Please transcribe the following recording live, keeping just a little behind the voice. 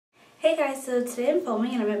Hey guys, so today I'm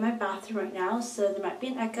filming and I'm in my bathroom right now, so there might be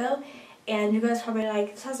an echo, and you guys probably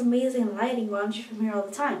like, this has amazing lighting, why don't you film here all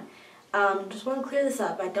the time? Just want to clear this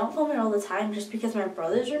up, I don't film here all the time just because my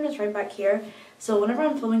brother's room is right back here, so whenever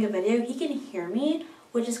I'm filming a video, he can hear me,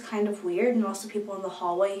 which is kind of weird, and also people in the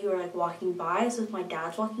hallway who are like walking by, so if my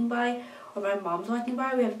dad's walking by or my mom's walking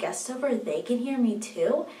by, we have guests over, they can hear me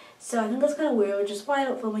too, so I think that's kind of weird, which is why I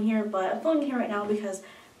don't film in here, but I'm filming here right now because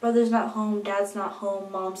brother's not home, dad's not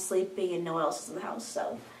home, mom's sleeping, and no one else is in the house,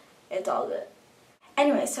 so it's all good.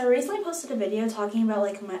 Anyway, so I recently posted a video talking about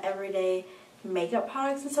like my everyday makeup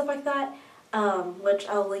products and stuff like that, which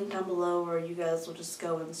I'll link down below where you guys will just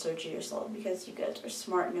go and search it yourself because you guys are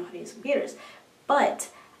smart and know how to use computers. But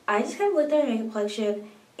I just kind of looked at my makeup collection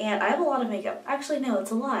and I have a lot of makeup. Actually, no, it's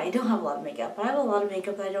a lie. I don't have a lot of makeup, but I have a lot of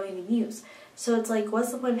makeup that I don't even use. So it's like,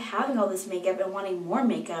 what's the point of having all this makeup and wanting more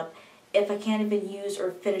makeup if I can't even use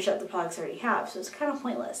or finish up the products I already have, so it's kind of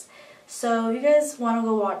pointless. So if you guys want to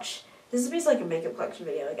go watch, this is basically like a makeup collection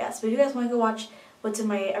video I guess, but if you guys want to go watch what's in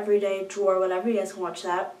my everyday drawer, whatever, you guys can watch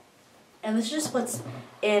that. And this is just what's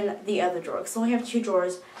in the other drawer, because I only have 2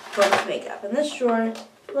 drawers filled with makeup. And this drawer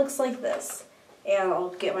looks like this. And I'll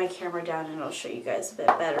get my camera down and I'll show you guys a bit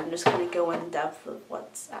better and just kind of go in depth of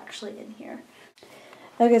what's actually in here.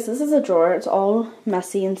 Okay, so this is a drawer, it's all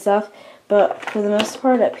messy and stuff. But for the most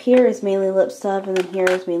part, up here is mainly lip stuff, and then here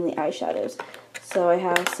is mainly eyeshadows. So I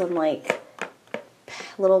have some like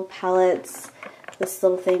little palettes, this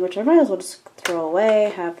little thing, which I might as well just throw away. I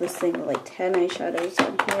have this thing with like 10 eyeshadows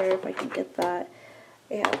on here, if I can get that.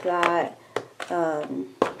 I have that. I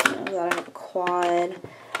have a quad.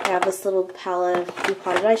 I have this little palette of 2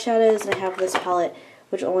 potted eyeshadows, and I have this palette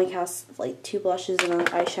which only has like 2 blushes and an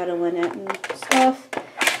eyeshadow in it and stuff.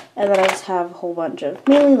 And then I just have a whole bunch of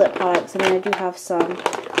mainly lip products. I mean, I do have some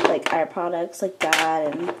like eye products like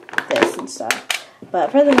that and this and stuff.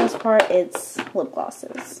 But for the most part, it's lip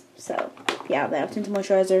glosses. So yeah, they have tinted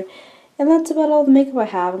moisturizer. And that's about all the makeup I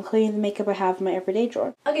have, including the makeup I have in my everyday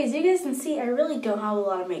drawer. Okay, so you guys can see I really don't have a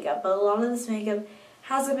lot of makeup, but a lot of this makeup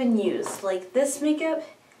hasn't been used. Like this makeup,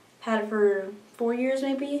 had it for 4 years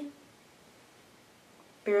maybe.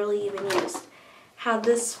 Barely even used. Had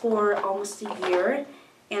this for almost a year.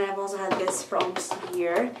 And I've also had this for almost a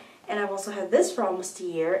year, and I've also had this for almost a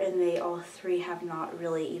year, and they all 3 have not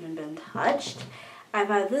really even been touched. I've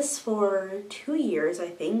had this for 2 years, I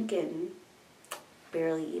think, and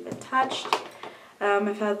barely even touched.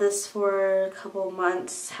 I've had this for a couple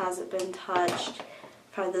months, hasn't been touched.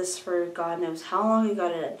 I've had this for God knows how long. I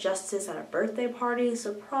got it at Justice at a birthday party,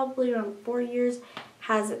 so probably around 4 years,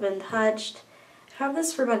 hasn't been touched. I've had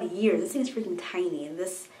this for about a year. This thing's freaking tiny, and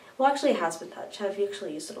this, well, actually it has been touched. I've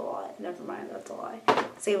actually used it a lot. Never mind, that's a lie.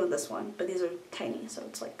 Same with this one, but these are tiny, so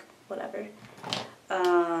it's like, whatever.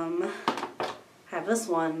 I have this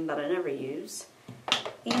one that I never use.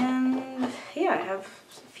 And yeah, I have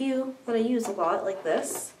a few that I use a lot, like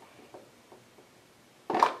this.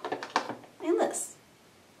 And this.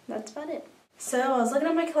 That's about it. So I was looking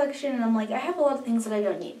at my collection and I'm like, I have a lot of things that I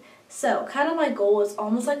don't need. So kind of my goal is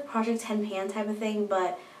almost like a Project 10 pan type of thing,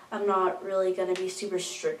 but I'm not really going to be super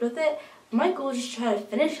strict with it. My goal is just to try to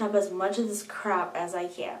finish up as much of this crap as I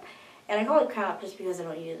can. And I call it crap just because I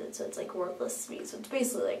don't use it, so it's like worthless to me. So it's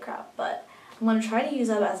basically like crap, but I'm going to try to use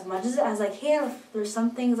up as much as I can. If there's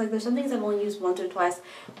some things, I've only used once or twice,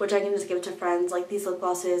 which I can just give to friends. Like these lip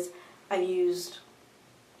glosses I've used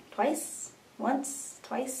once,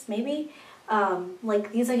 twice, maybe.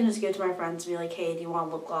 Like these I can just give to my friends and be like, hey, do you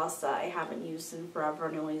want a lip gloss that I haven't used in forever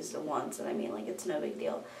and only used it once? And I mean, like, it's no big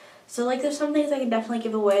deal. So like there's some things I can definitely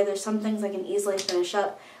give away. There's some things I can easily finish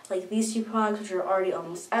up, like these 2 products which are already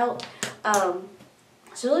almost out.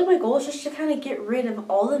 So really my goal is just to kind of get rid of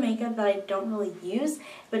all the makeup that I don't really use,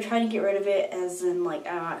 but try to get rid of it as in like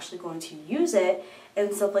I'm actually going to use it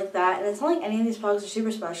and stuff like that. And it's not like any of these products are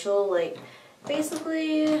super special. Like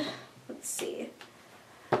basically, let's see.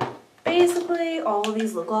 Basically, all of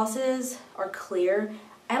these lip glosses are clear.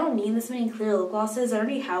 I don't need this many clear lip glosses. I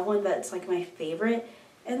already have one that's like my favorite,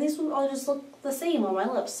 and these will all just look the same on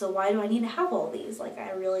my lips. So why do I need to have all these? Like I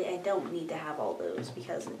don't need to have all those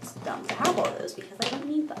because it's dumb to have all those because I don't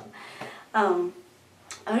need them.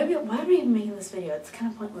 Why am I even making this video? It's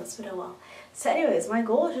kind of pointless, but oh well. So anyways, my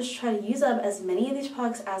goal is just to try to use up as many of these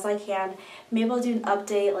products as I can. Maybe I'll do an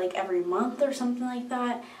update like every month or something like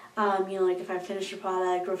that. You know, like if I finish a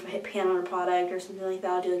product or if I hit pan on a product or something like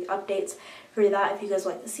that, I'll do like updates for that if you guys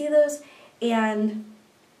like to see those. And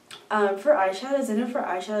for eyeshadows, I know for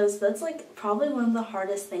eyeshadows, that's like probably one of the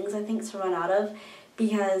hardest things I think to run out of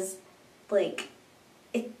because like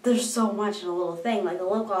there's so much in a little thing. Like a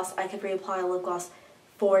lip gloss, I could reapply a lip gloss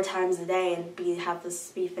 4 times a day and have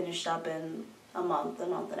this be finished up in a month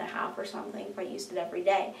and a half or something if I used it every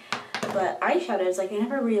day. But eyeshadows, like I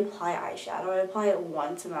never reapply eyeshadow. I apply it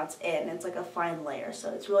once and that's it. And it's like a fine layer,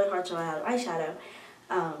 so it's really hard to run out of eyeshadow.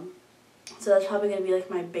 So that's probably going to be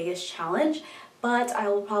like my biggest challenge. But I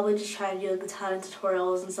will probably just try to do like a ton of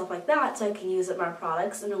tutorials and stuff like that so I can use my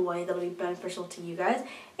products in a way that'll be beneficial to you guys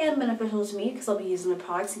and beneficial to me because I'll be using the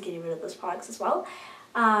products and getting rid of those products as well.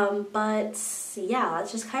 But yeah,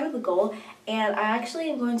 that's just kind of the goal. And I actually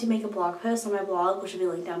am going to make a blog post on my blog, which will be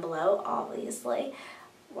linked down below, obviously.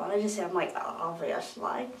 Why did I just say I'm like,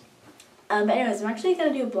 obviously. But anyways, I'm actually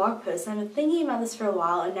going to do a blog post. I've been thinking about this for a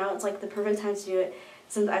while, and now it's like the perfect time to do it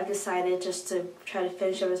since I've decided just to try to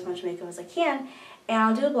finish up as much makeup as I can. And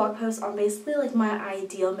I'll do a blog post on basically like my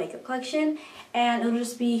ideal makeup collection, and it'll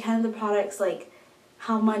just be kind of the products, like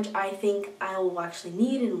how much I think I will actually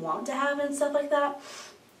need and want to have and stuff like that.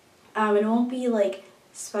 It won't be like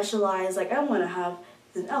specialized, like I want to have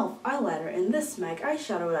an e.l.f. eyeliner and this MAC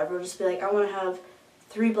eyeshadow or whatever. It'll just be like I want to have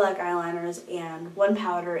 3 black eyeliners and 1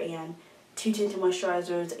 powder and 2 tinted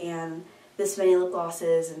moisturizers and this many lip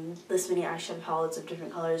glosses and this many eyeshadow palettes of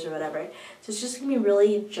different colors or whatever. So it's just going to be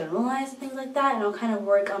really generalized and things like that, and I'll kind of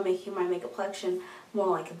work on making my makeup collection more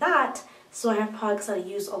like that so I have products that I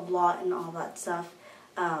use a lot and all that stuff,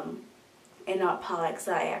 and not products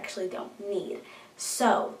that I actually don't need.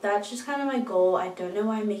 So that's just kind of my goal. I don't know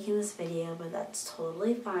why I'm making this video, but that's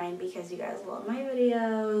totally fine because you guys love my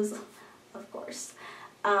videos, of course.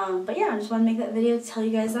 But yeah, I just want to make that video to tell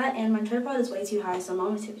you guys that, and my tripod is way too high, so I'm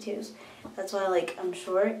on my tippy toes. That's why, like, I'm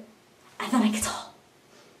short, and then I get tall.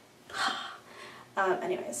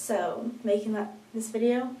 Anyways, so making this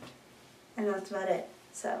video, and that's about it.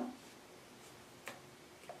 So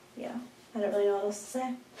yeah, I don't really know what else to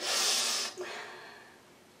say.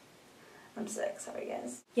 I'm sick, sorry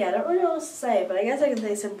guys. Yeah, I don't really know what else to say, but I guess I can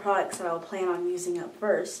say some products that I'll plan on using up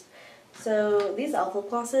first. So these e.l.f. lip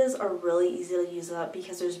glosses are really easy to use up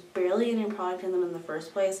because there's barely any product in them in the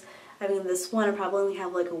first place. I mean, this one I probably only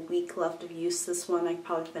have like a week left of use. This one I could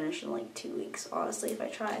probably finish in like 2 weeks, honestly, if I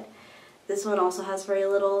tried. This one also has very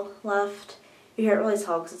little left. You can't really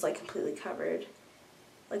tell because it's like completely covered,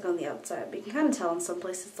 like on the outside. But you can kind of tell in some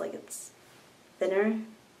places like it's thinner,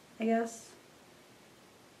 I guess.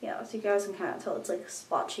 Yeah, so you guys can kind of tell it's like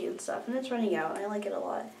splotchy and stuff, and it's running out, and I like it a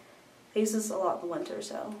lot. I use this a lot in the winter,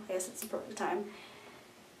 so I guess it's the perfect time.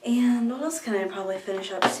 And what else can I probably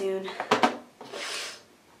finish up soon?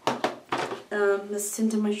 This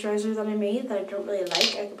tinted moisturizer that I made that I don't really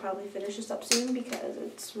like, I could probably finish this up soon because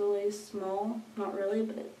it's really small. Not really,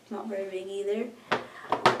 but it's not very big either.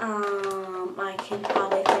 I can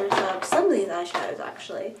probably finish up some of these eyeshadows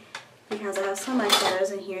actually because I have some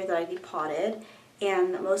eyeshadows in here that I depotted,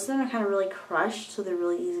 and most of them are kind of really crushed, so they're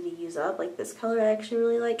really easy to use up. Like this color I actually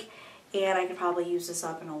really like, and I could probably use this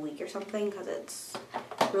up in a week or something because it's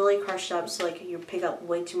really crushed up, so like you pick up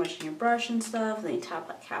way too much in your brush and stuff, and then you tap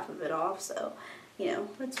like half of it off, so you know,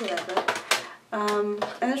 it's whatever. And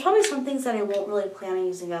there's probably some things that I won't really plan on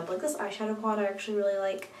using up, like this eyeshadow quad I actually really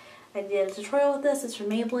like. I did a tutorial with this. It's from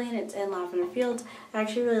Maybelline. It's in Lavender Fields. I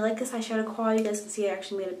actually really like this eyeshadow quad. You guys can see I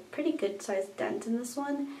actually made a pretty good sized dent in this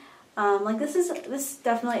one. Like this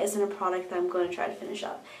definitely isn't a product that I'm going to try to finish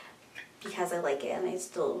up because I like it and I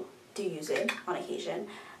still do use it on occasion.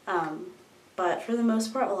 But for the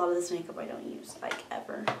most part, a lot of this makeup I don't use like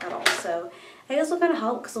ever at all. So I guess it'll kind of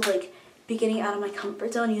help because I'll like be getting out of my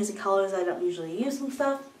comfort zone using colors I don't usually use and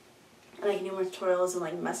stuff. And I can do more tutorials and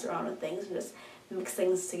like mess around with things and just mix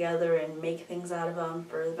things together and make things out of them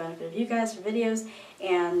for the benefit of you guys for videos,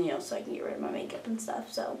 and you know, so I can get rid of my makeup and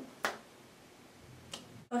stuff. So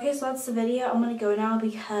okay, so that's the video. I'm gonna go now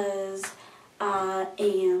because I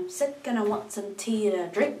am sick and I want some tea to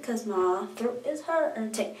drink because my throat is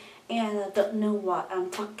hurting and I don't know why I'm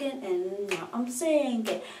talking and now I'm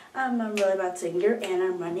singing. I'm a really bad singer and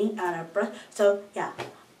I'm running out of breath. So yeah,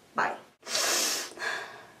 bye.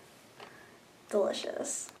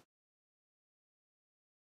 Delicious.